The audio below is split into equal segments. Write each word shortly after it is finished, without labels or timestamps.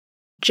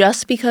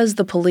Just because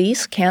the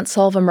police can't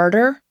solve a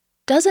murder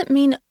doesn't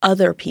mean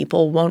other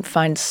people won't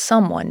find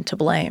someone to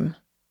blame.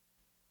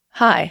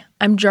 Hi,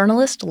 I'm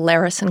journalist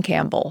Larison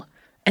Campbell,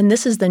 and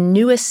this is the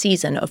newest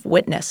season of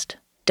Witnessed,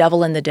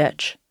 Devil in the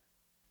Ditch.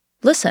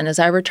 Listen as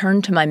I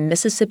return to my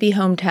Mississippi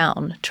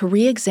hometown to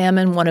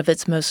re-examine one of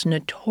its most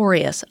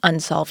notorious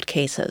unsolved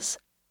cases,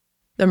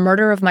 the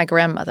murder of my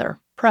grandmother,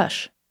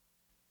 Prush.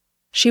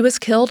 She was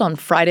killed on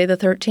Friday the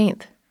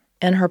 13th,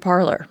 in her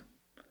parlor.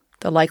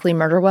 The likely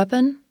murder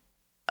weapon?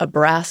 A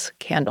brass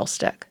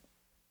candlestick.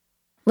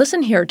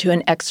 Listen here to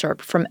an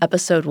excerpt from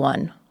episode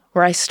 1,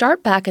 where I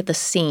start back at the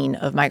scene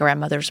of my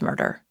grandmother's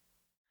murder.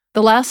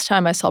 The last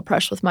time I saw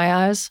Prush with my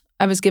eyes,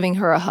 I was giving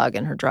her a hug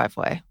in her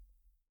driveway.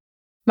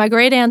 My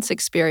great-aunt's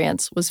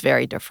experience was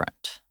very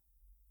different.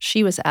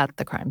 She was at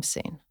the crime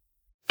scene.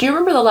 Do you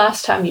remember the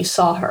last time you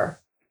saw her?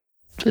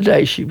 The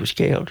day she was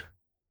killed.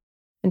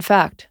 In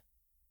fact,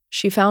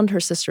 she found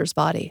her sister's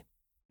body.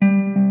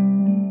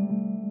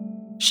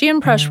 She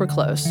and Prush were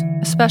close,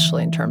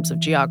 especially in terms of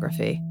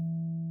geography.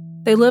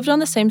 They lived on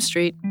the same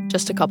street,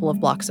 just a couple of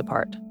blocks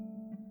apart.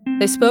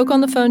 They spoke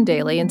on the phone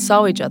daily and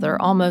saw each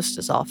other almost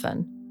as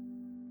often.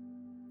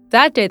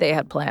 That day they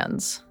had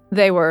plans.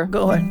 They were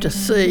going to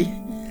see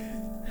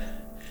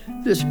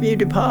this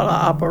beauty parlor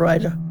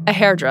operator, a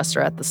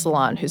hairdresser at the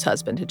salon whose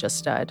husband had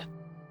just died.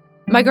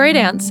 My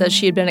great-aunt says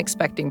she had been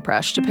expecting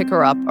Prush to pick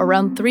her up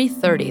around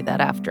 3:30 that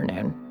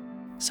afternoon.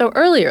 So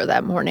earlier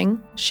that morning,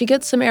 she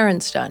gets some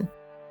errands done.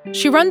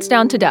 She runs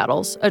down to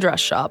Daddle's, a dress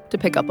shop, to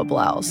pick up a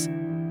blouse,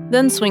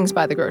 then swings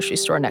by the grocery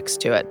store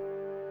next to it.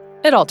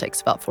 It all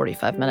takes about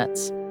 45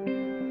 minutes.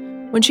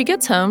 When she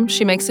gets home,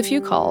 she makes a few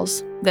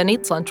calls, then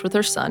eats lunch with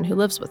her son who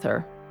lives with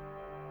her.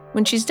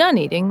 When she's done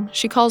eating,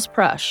 she calls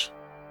Prush,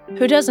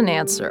 who doesn't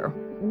answer,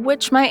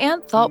 which my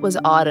aunt thought was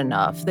odd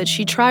enough that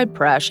she tried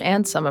Prush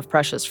and some of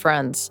Prush's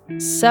friends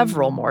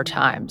several more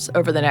times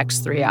over the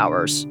next 3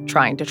 hours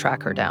trying to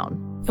track her down.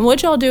 And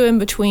what'd y'all do in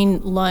between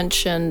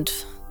lunch and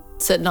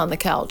sitting on the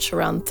couch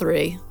around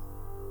 3?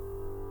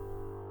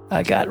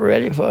 I got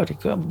ready for her to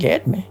come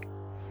get me.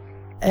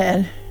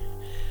 And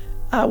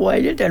I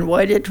waited and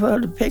waited for her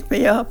to pick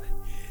me up.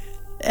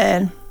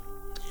 And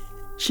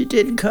she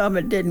didn't come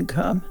and didn't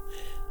come.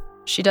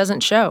 She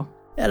doesn't show.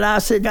 And I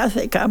said, I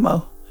think I'm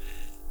going to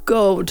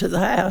go over to the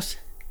house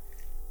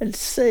and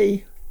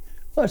see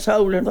what's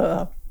holding her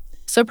up.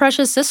 So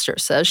Prush's sister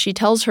says she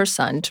tells her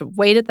son to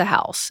wait at the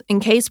house in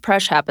case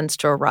Prush happens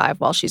to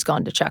arrive while she's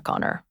gone to check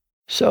on her.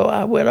 So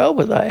I went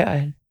over there,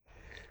 and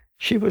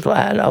she was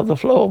lying on the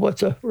floor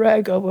with a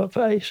rag over her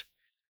face.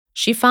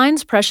 She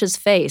finds Prush's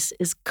face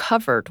is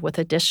covered with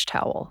a dish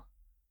towel.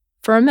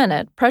 For a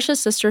minute, Prush's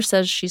sister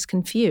says she's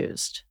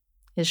confused.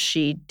 Is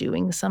she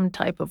doing some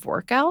type of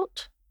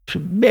workout?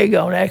 She's big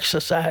on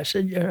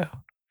exercising,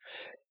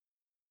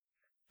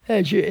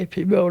 if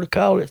you want to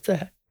call it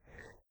that.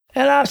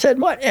 And I said,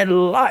 what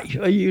in life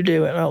are you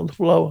doing on the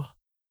floor?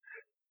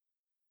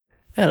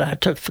 And I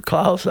took the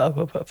cloth off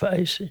of her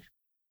face, and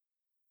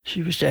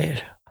she was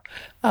dead.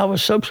 I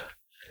was so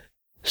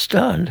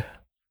stunned.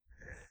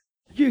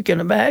 You can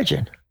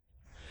imagine.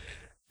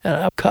 And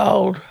I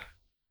called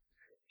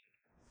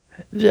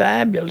the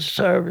ambulance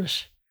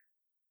service,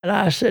 and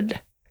I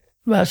said,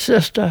 my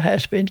sister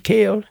has been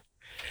killed,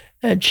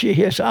 and she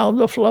is on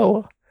the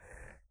floor.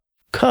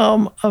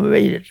 Come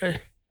immediately.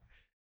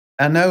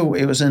 I know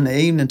it was in the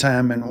evening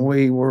time, and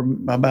we were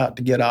about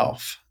to get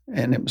off,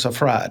 and it was a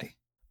Friday.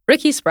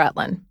 Ricky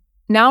Spratlin,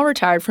 now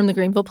retired from the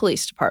Greenville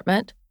Police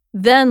Department,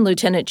 then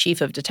Lieutenant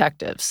Chief of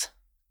Detectives,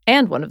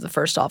 and one of the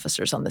first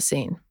officers on the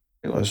scene.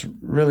 It was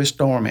really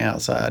stormy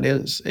outside.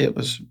 It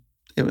was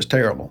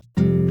terrible.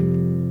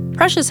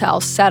 Prush's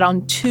house sat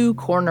on 2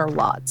 corner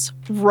lots,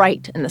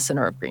 right in the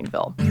center of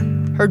Greenville.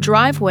 Her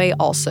driveway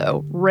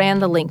also ran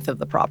the length of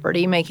the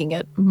property, making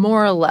it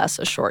more or less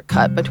a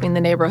shortcut between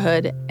the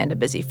neighborhood and a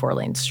busy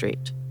 4-lane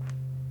street.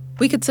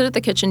 We could sit at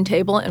the kitchen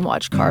table and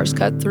watch cars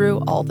cut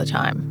through all the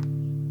time.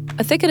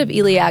 A thicket of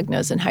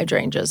eleagnas and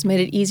hydrangeas made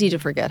it easy to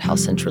forget how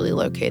centrally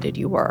located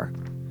you were.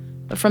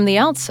 But from the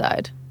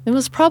outside, it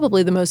was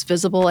probably the most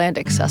visible and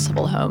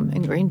accessible home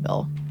in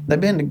Greenville. They've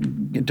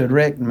been to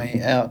direct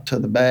me out to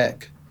the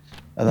back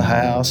of the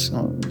house,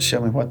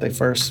 show me what they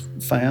first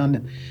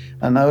found.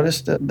 I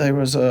noticed that there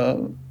was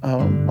a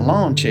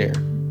lawn chair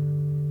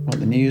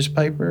with a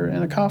newspaper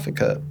and a coffee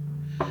cup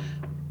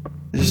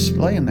just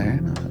laying there.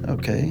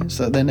 Okay,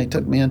 so then they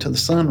took me into the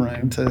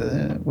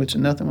sunroom, which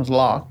nothing was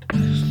locked.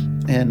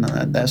 And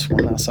that's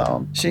when I saw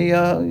him.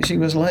 She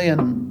was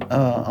laying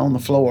on the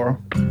floor.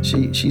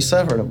 She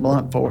suffered a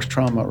blunt force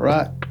trauma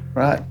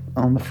right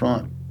on the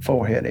front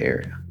forehead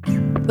area.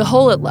 The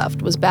hole it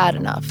left was bad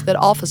enough that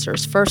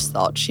officers first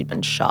thought she'd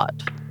been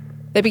shot.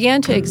 They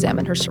began to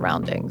examine her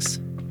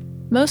surroundings.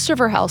 Most of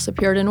her house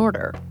appeared in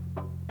order.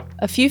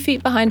 A few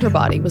feet behind her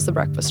body was the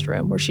breakfast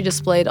room, where she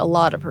displayed a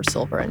lot of her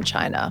silver and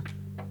china.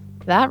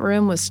 That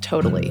room was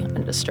totally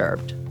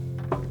undisturbed.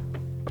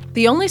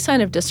 The only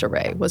sign of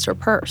disarray was her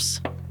purse.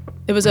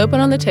 It was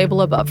open on the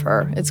table above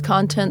her, its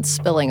contents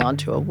spilling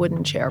onto a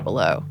wooden chair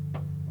below.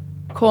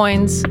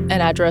 Coins,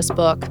 an address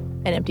book,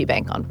 an empty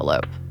bank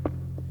envelope.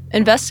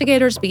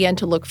 Investigators began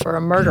to look for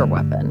a murder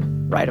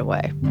weapon right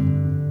away.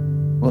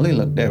 Well, he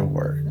looked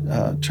everywhere,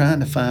 trying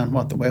to find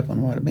what the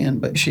weapon might have been,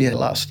 but she had a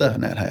lot of stuff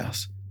in that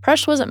house.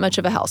 Presh wasn't much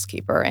of a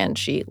housekeeper, and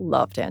she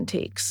loved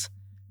antiques.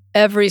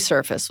 Every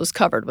surface was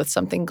covered with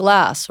something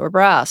glass or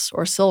brass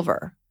or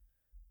silver.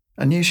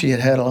 I knew she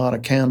had a lot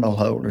of candle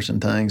holders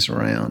and things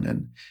around,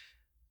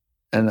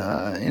 and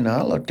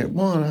I looked at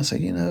one. I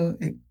said,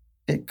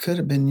 it could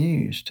have been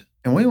used,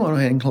 and we went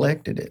ahead and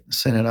collected it and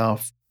sent it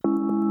off.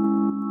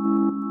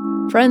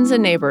 Friends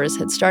and neighbors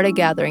had started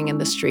gathering in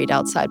the street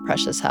outside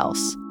Presh's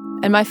house,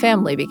 and my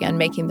family began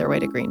making their way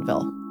to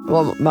Greenville.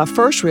 Well, my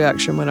first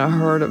reaction when I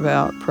heard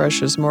about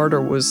Presh's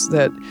murder was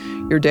that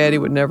your daddy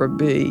would never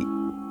be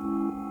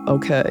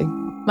okay.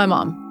 My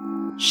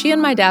mom. She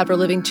and my dad were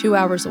living 2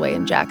 hours away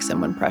in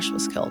Jackson when Presh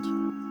was killed.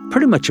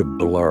 Pretty much a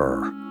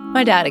blur.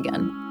 My dad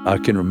again. I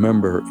can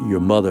remember your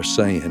mother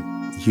saying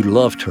you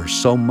loved her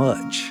so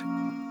much.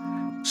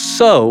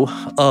 So,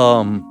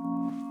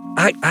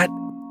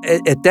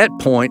 at that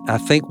point, I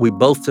think we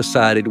both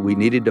decided we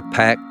needed to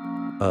pack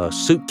a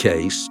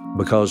suitcase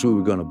because we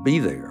were going to be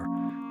there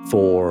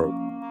for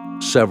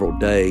several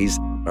days.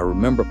 I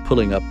remember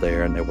pulling up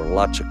there, and there were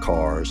lots of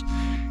cars,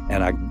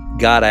 and I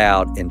got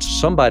out, and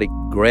somebody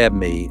grabbed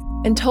me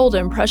and told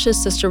him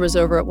Presh's sister was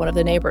over at one of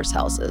the neighbors'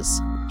 houses.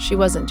 She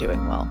wasn't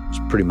doing well. It's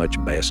pretty much a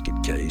basket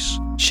case.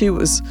 She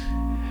was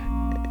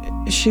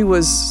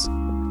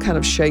kind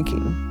of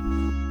shaking.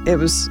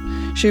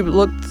 She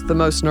looked the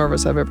most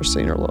nervous I've ever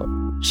seen her look.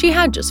 She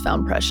had just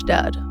found Presh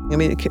dead. I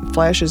mean, it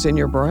flashes in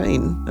your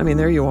brain. I mean,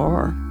 there you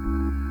are.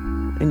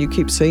 And you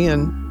keep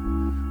seeing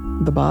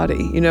the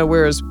body,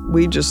 whereas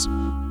we just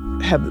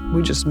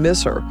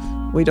miss her.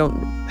 We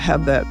don't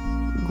have that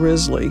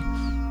grisly,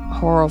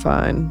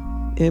 horrifying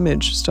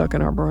image stuck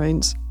in our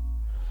brains.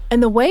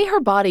 And the way her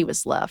body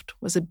was left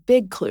was a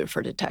big clue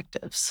for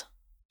detectives.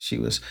 She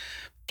was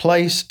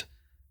placed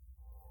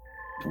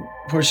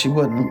where she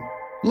wouldn't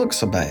look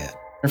so bad.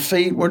 Her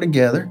feet were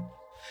together,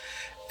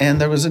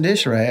 and there was a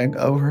dish rag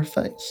over her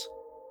face.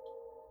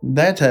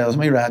 That tells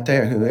me right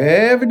there,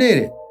 whoever did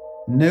it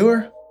knew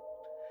her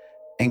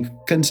and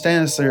couldn't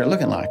stand us there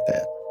looking like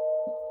that.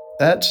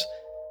 That's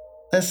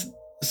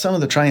some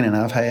of the training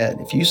I've had.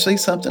 If you see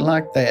something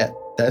like that,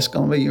 that's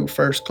going to be your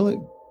first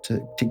clue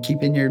to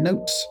keep in your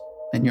notes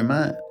in your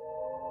mind.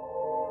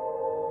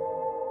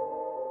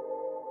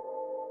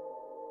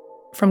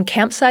 From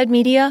Campside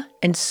Media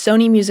and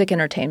Sony Music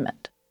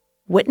Entertainment,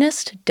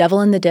 Witnessed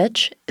Devil in the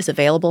Ditch is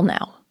available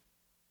now.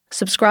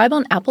 Subscribe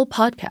on Apple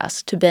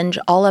Podcasts to binge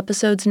all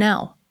episodes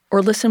now,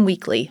 or listen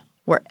weekly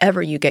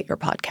wherever you get your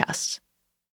podcasts.